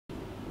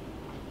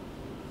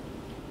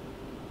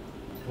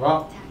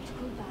What?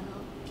 Tactical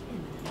battle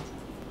imminent.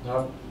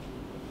 Nope.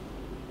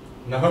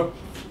 Nope.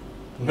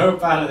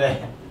 Nope, out of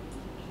there.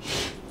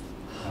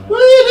 What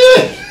are you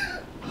doing?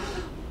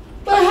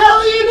 The hell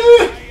are you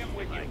doing? I am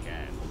with you.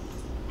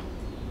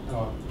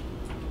 Oh.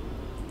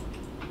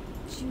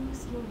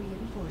 Choose your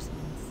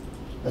reinforcements.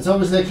 That's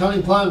obviously a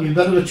cunning plan. We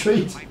better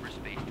retreat.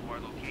 Hyperspace to our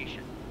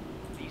location.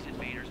 These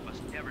invaders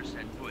must never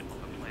set foot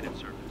on the planet's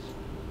surface.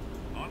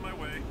 On my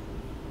way.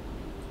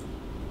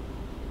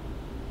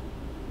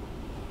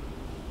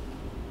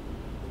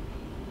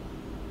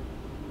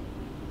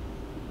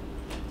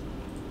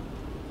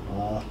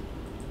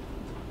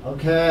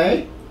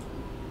 Okay.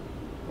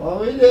 What are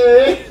we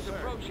doing? Is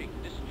approaching.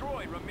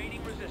 Destroy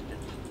remaining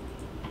resistance.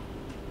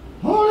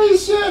 Holy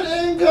shit,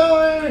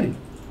 incoming!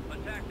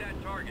 Attack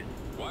that target.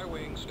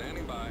 Y-wing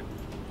standing by.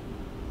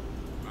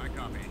 I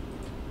copy.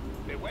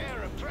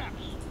 Beware of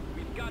traps.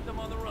 We've got them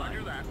on the run.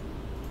 Roger that.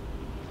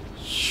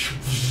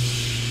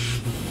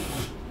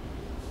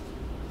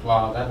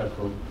 Wow, that looked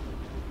cool.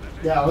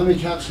 Yeah, let me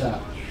catch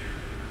that.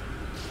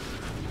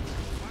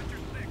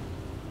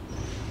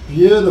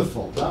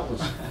 Beautiful. That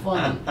was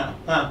funny.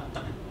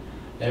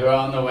 They were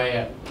on the way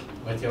up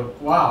with your.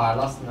 Wow, I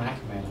lost an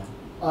acclimator.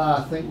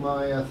 I think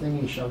my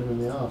thingy shot him in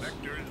the arse.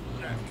 Vector is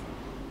set.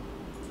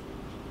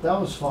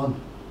 That was fun.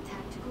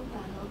 Tactical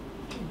battle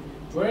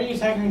imminent. Where are you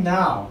taking me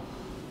now?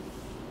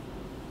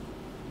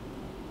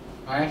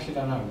 I actually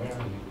don't know. Where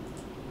are you?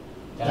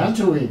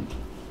 Dantooine.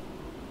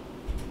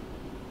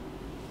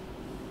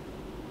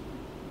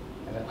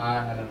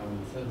 I don't know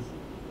what this is.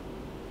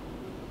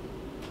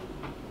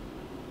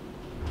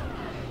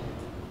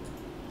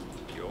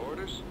 Your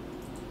orders?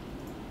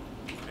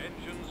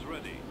 Engines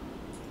ready.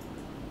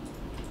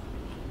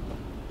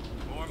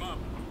 Form up.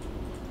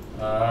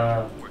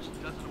 Force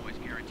doesn't always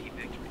guarantee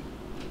victory.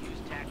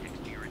 Use tactics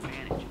to your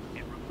advantage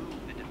and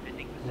remove the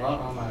defending position. Well,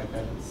 oh my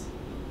goodness.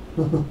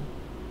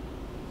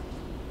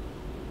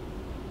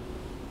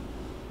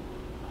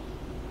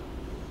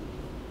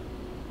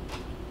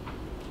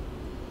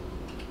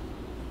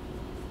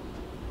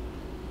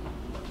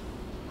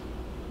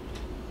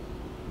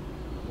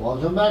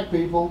 Welcome back,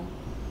 people.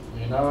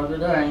 You know what we're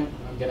doing.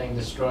 I'm getting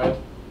destroyed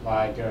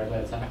by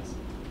guerrilla attacks.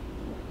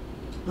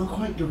 Not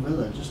quite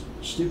guerrilla, just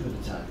stupid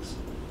attacks.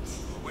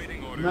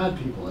 Awaiting orders. Mad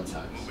people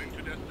attacks. Moving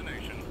to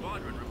destination.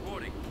 Squadron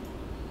reporting.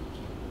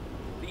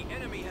 The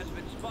enemy has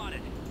been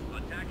spotted.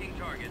 Attacking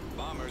target.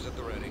 Bombers at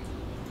the ready.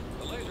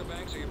 The laser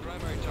banks are your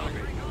primary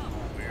target.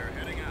 We're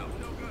heading out.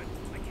 No good.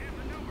 I can't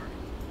maneuver.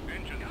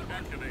 Engines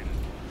activated.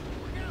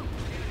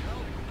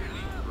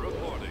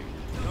 Reporting.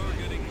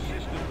 Targeting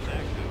systems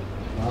active.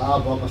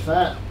 Ah, Boba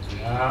Fett.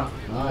 Yeah.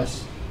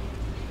 Nice.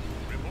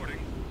 Reporting.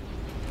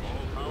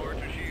 All power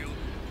to shield.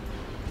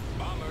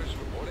 Bombers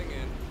reporting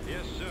in.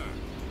 Yes, sir.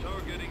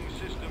 Targeting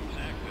systems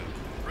active.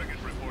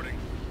 Frigate reporting.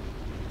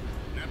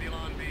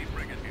 Nebulon B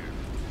frigate here.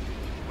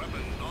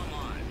 Weapons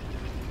online.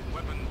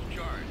 Weapons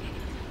charged.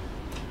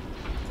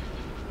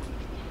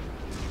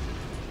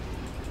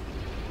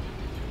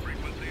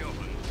 Frequency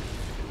open.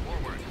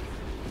 Forward.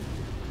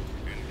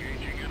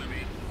 Engaging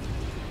enemy.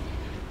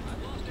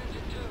 I've lost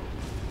engine 2.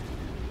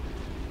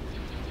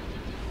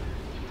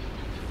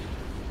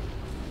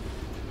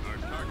 Our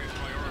target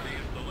priority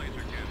is the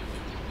laser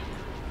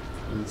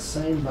cannon.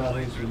 Insane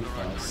battles with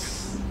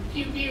us.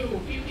 Pew pew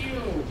pew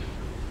pew.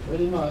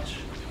 Pretty much.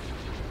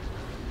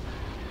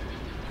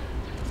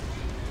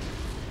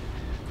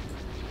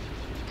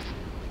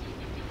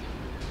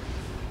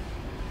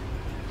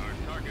 Our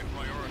target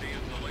priority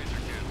is the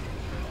laser cannon.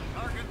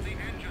 Target the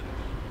engines.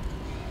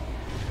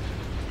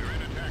 We're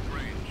in attack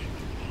range.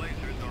 The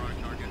lasers are our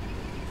target.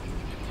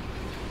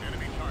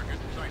 Enemy target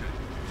sighted.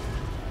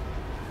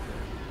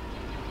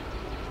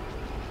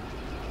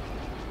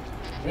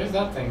 Where's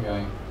that thing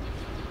going?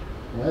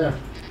 Where?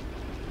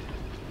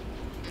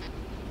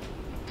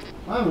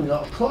 I haven't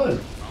got a clue.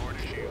 Power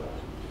to shield.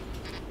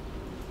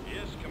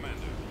 Yes,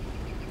 Commander.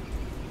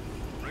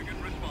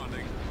 Frigate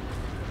responding.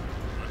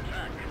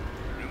 Attack.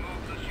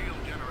 Remove the shield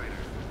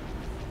generator.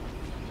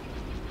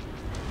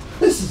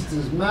 This is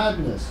just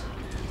madness.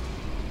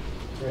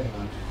 Pretty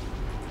much.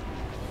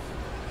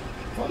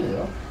 Funny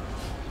though.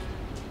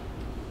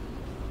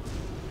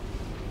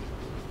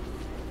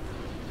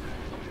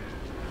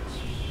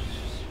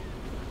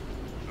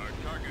 Our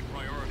target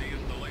priority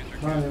is the laser cannon.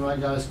 Apparently my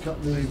guys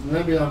cut these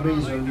Nebula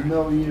Bs are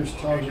no use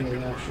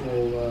targeting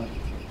actual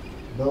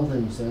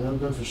buildings. They're no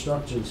good for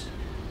structures.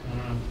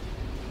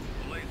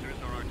 The lasers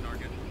are our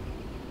target.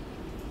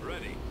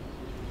 Ready.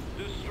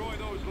 Destroy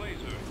those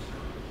lasers.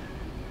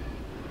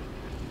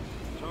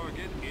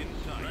 Target in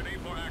sight. Ready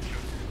for action.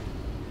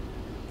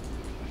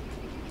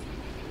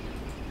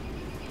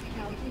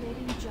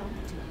 Calculating jump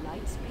to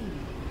light speed.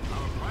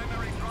 Our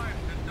primary drive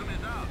system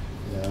is out.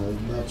 Yeah,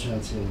 there's no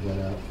chance he'll get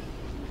out.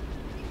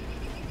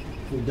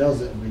 If he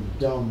does, it'll be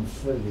dumb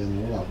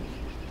friggin' luck.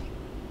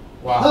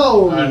 Wow.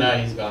 Holy- Oh no,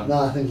 he's gone. No,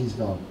 I think he's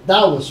gone.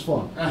 That was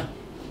fun.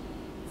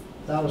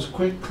 That was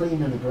quick,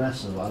 clean, and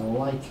aggressive. I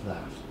like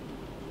that.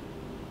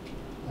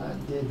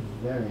 That did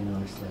very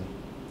nicely.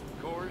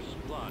 Course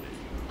plotted.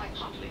 I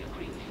heartily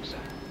agree with you, sir.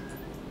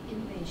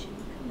 Invasion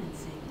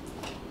commencing.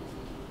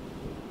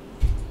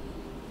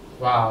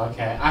 Wow,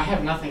 okay. I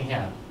have nothing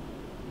here.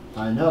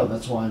 I know,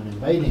 that's why I'm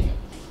invading it.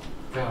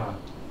 God.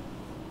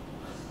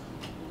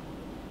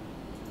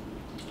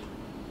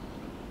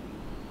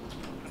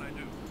 What can I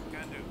do?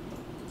 Can do.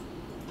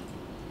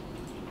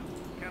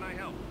 Can I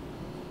help?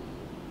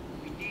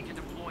 We need to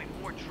deploy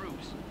more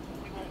troops.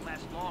 We won't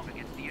last long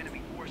against the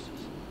enemy forces.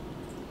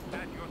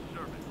 At your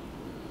service.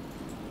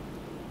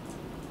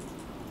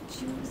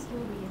 Choose your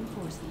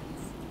reinforcements.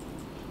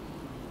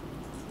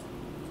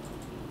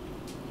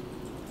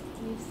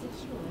 We've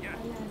secured Yes.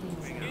 a landing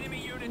We zone. got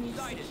enemy unit We've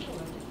sighted. secured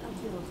a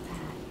build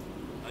pad.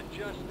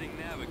 Adjusting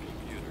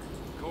navicomputer.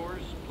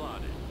 Course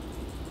plotted.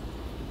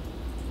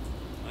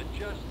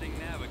 Adjusting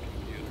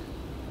navicomputer.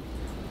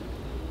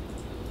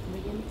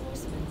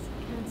 Reinforcements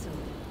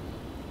cancelled.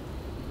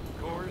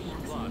 Course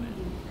Maximum plotted.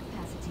 unit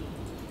capacity.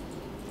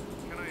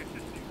 Can I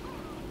assist you?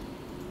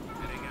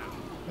 Heading out.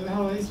 Who the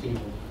hell are these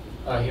people?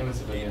 Oh, human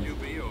civilians.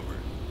 E2B over.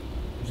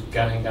 Just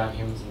gunning down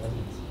human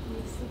civilians.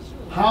 We've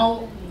secured How a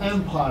landing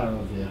zone. Empire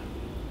of you.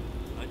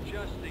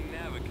 Adjusting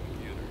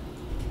navicomputer.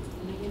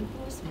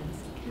 Reinforcements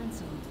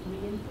cancelled.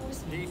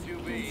 Reinforcements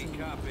E2B, cancelled.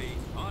 copy.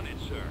 On it,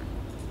 sir.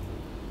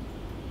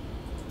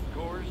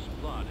 Course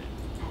plotted.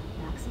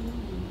 At maximum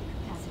unit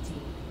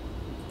capacity.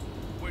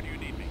 Where do you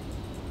need me?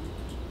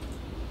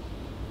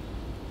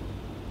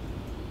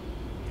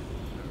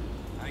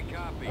 I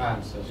copy.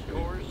 I'm so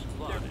screwed. Course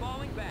plotted. They're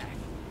falling back.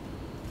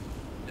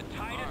 The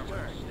tide has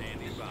Armor turned.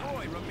 standing Destroy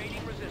by.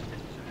 remaining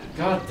resistance.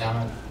 God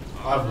damn it.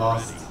 I've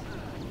lost.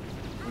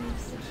 We've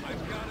secured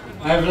I've got him in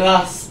my I've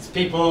lost,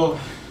 people.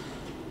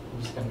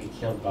 I'm just gonna be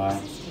killed by.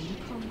 system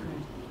conquered.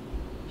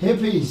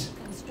 Hippies.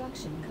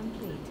 Construction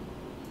complete.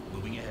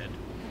 Moving ahead.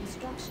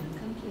 Construction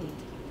complete.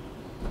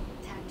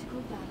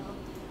 Tactical battle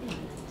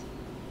imminent.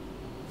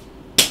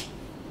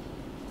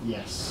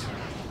 Yes.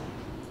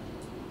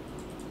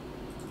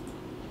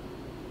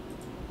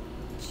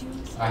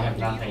 Choose I have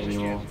your nothing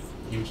anymore. reinforcements.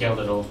 You killed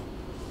it all.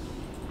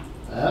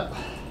 Yep.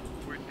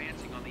 We're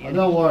advancing on the Well,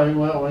 don't worry,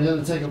 we're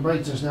going to take a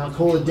break just now.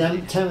 Call a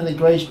 10-minute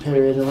grace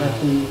period and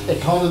let the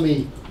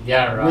economy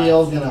Yeah, right.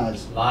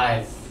 reorganize.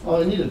 Lies.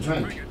 Oh, I need a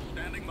drink. Frigate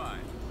standing by.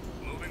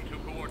 Moving to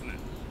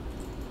coordinates.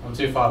 I'm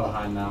too far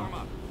behind Arm now.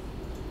 up.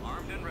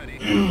 Armed and ready.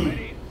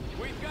 Ready.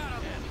 We've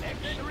got him.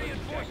 Next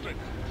reinforcement.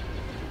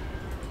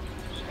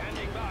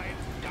 Standing by.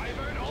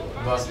 Divert all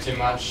I've lost too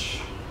much.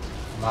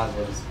 Might as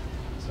well just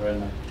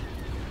surrender.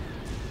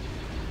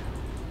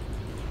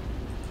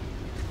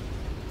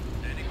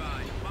 Standing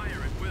by.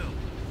 Fire at will.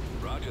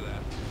 Roger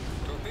that.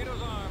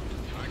 Torpedoes armed.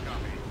 I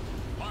copy.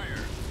 Fire.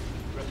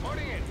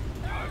 Reporting in.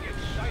 Target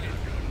sighted.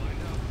 Gun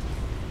lined up.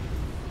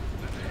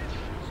 Left ahead.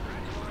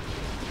 Scratch one.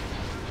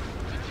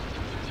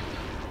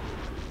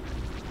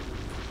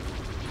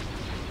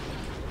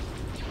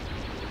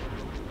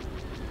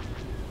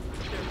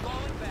 They're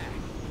falling back.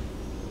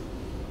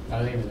 I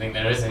don't even think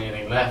there is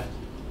anything left.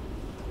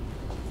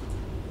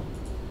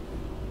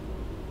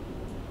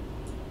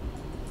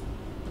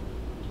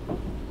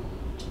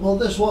 Well,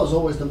 this was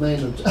always the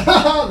main objective.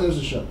 There's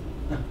a ship.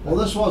 Well,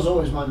 this was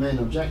always my main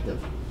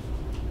objective.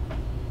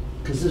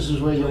 Because this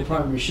is where your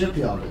primary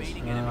shipyard is.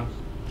 Remaining Uh, enemies.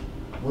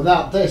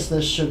 Without this,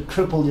 this should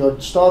cripple your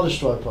Star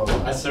Destroyer I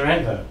program.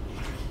 surrender.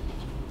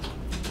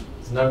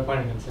 There's no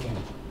point in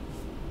continuing.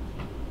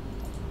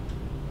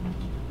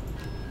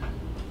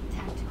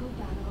 Tactical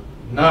battle.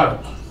 No.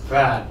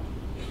 Bad.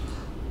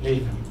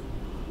 Leave him.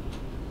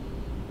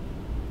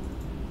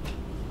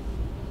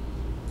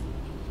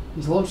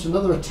 He's launched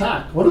another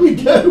attack. What do we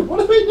do? What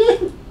do we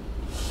do?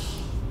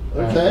 Oh,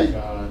 Okay.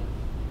 God.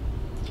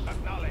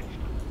 Acknowledged.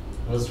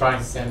 I was trying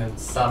to send in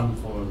some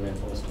form of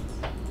reinforcements.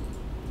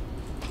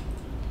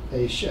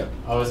 A ship.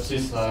 I was too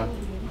slow.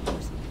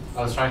 Reinforcements.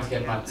 I was trying to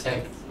get my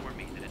tech. Inform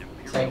me that an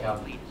Take Imperial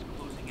up. fleet is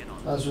closing in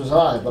on As was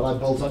I, but I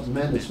built up the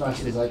men as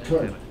fast as I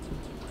could.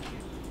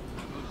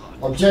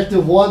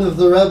 Objective 1 of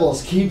the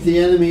rebels, keep the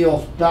enemy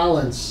off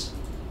balance.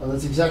 And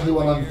that's exactly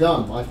what I've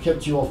done. I've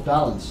kept you off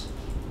balance.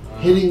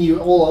 Hitting you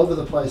all over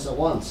the place at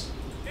once.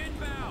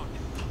 Inbound.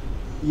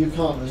 You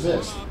can't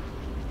resist. Arm up.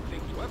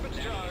 Weapons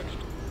charged.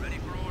 Ready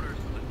for orders.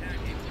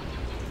 Attacking.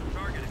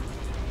 Targeting.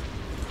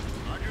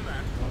 Roger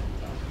that.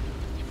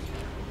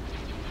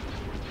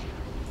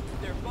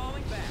 They're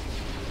falling back.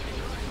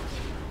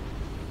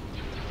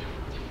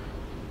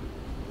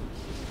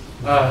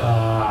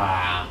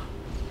 Ah.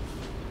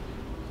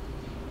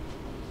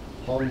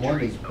 Home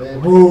 1 is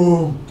big.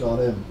 Boom! Got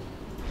him.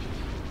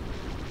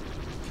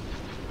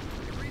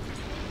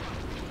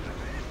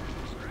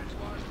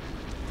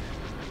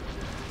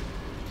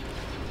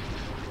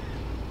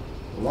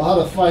 A lot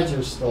of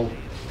fighters still.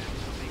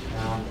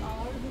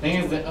 Thing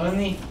is, the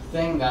only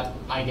thing that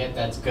I get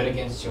that's good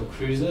against your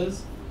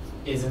cruisers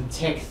is in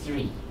Tech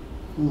 3.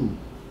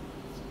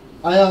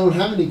 I don't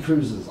have any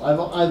cruisers. I've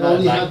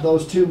only like- had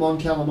those 2 Mon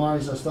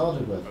Calamaris I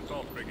started with.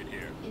 Assault frigate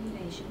here.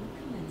 Invasion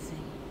commencing.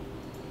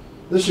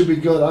 This should be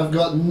good. I've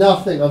got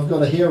nothing. I've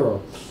got a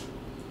hero.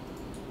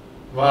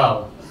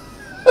 Well,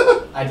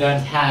 I I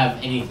don't have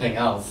anything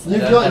else.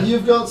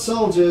 You've got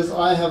soldiers.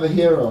 I have a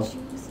hero. Choose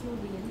your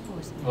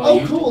reinforcement. Well, Oh,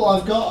 you- cool!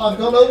 I've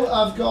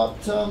got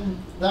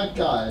that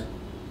guy.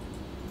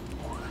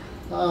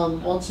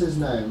 What's his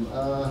name?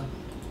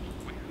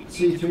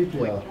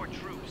 C-3PO. More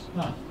troops.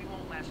 Huh. We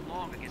won't last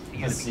long against the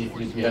Let's see enemy if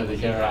forces. you have the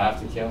hero I have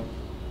to kill.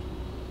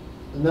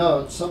 No,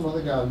 it's some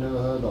other guy I've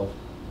never heard of.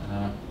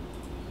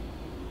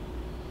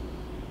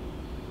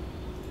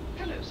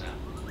 Hello, sir.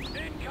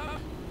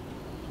 Income.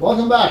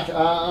 Welcome back.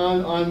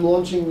 I'm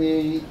launching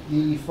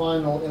the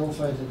final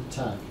ill-fated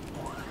attack.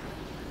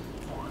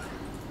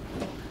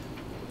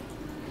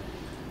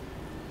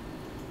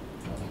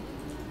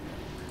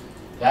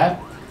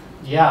 That?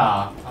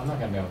 Yeah, I'm not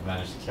gonna be able to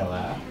manage to kill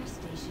that. Repair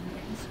station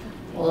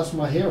constructed. Well, that's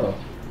my hero.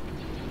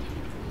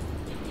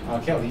 I'll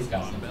kill these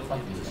guys. Fuck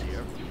these guys.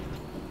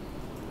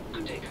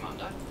 Good day,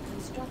 Commander.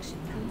 Construction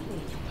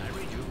complete. I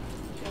read you.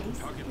 Base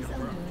Target is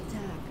confirmed. under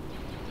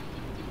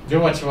attack. Do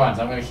what you want.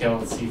 I'm gonna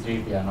kill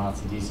C-3PO, not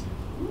C-DC.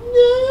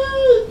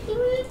 No,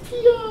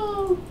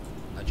 3PO.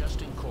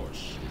 Adjusting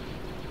course.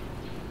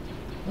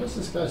 Why does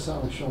this guy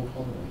sound like Sean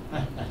Connery?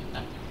 On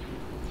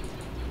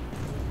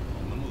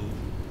the move.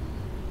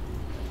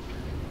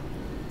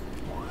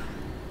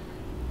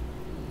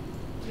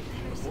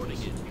 Repair Reporting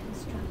station in.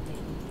 constructed.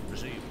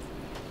 Received.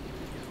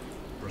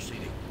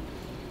 Proceeding.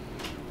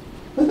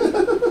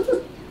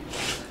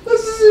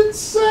 This is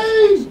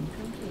insane!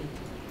 Complete.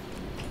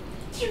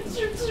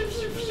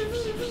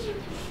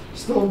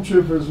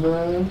 Stormtroopers,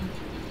 man.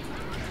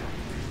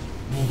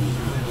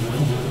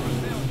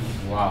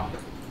 Wow.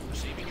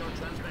 Receiving your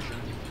transmission.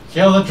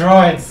 Kill the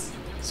droids!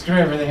 Screw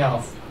everything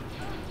else.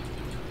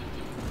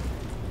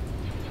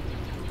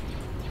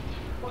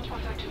 What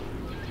must I do?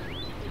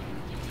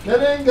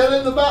 Get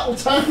in the battle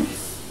tank!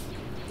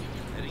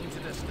 Heading to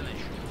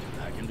destination.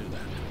 I can do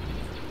that.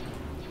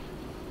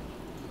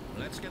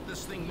 Let's get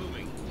this thing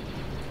moving.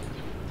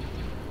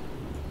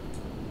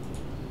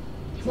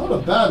 It's not a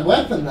bad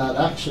weapon, that,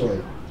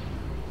 actually.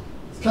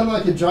 It's kind of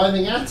like a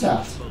driving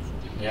AT-AT.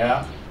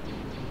 Yeah.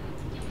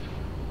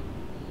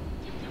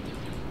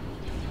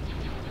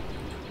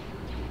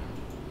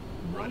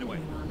 Right away.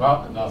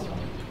 Well, that's fine.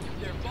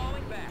 They're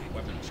falling back.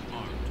 Weapons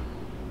armed.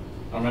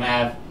 I'm gonna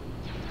have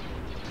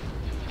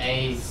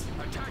a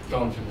Attack.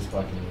 stormtrooper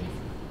squadron leave.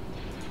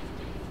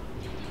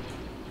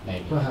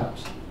 Maybe.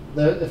 Perhaps.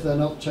 If they're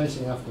not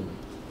chasing after me.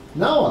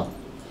 No one!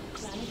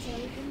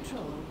 Planetary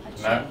control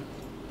No. achieved.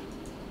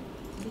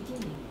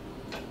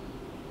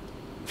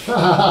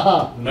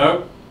 Beginning.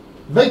 Nope.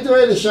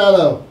 Victory to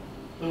Shadow!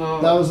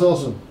 No. That was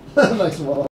awesome. Thanks a lot.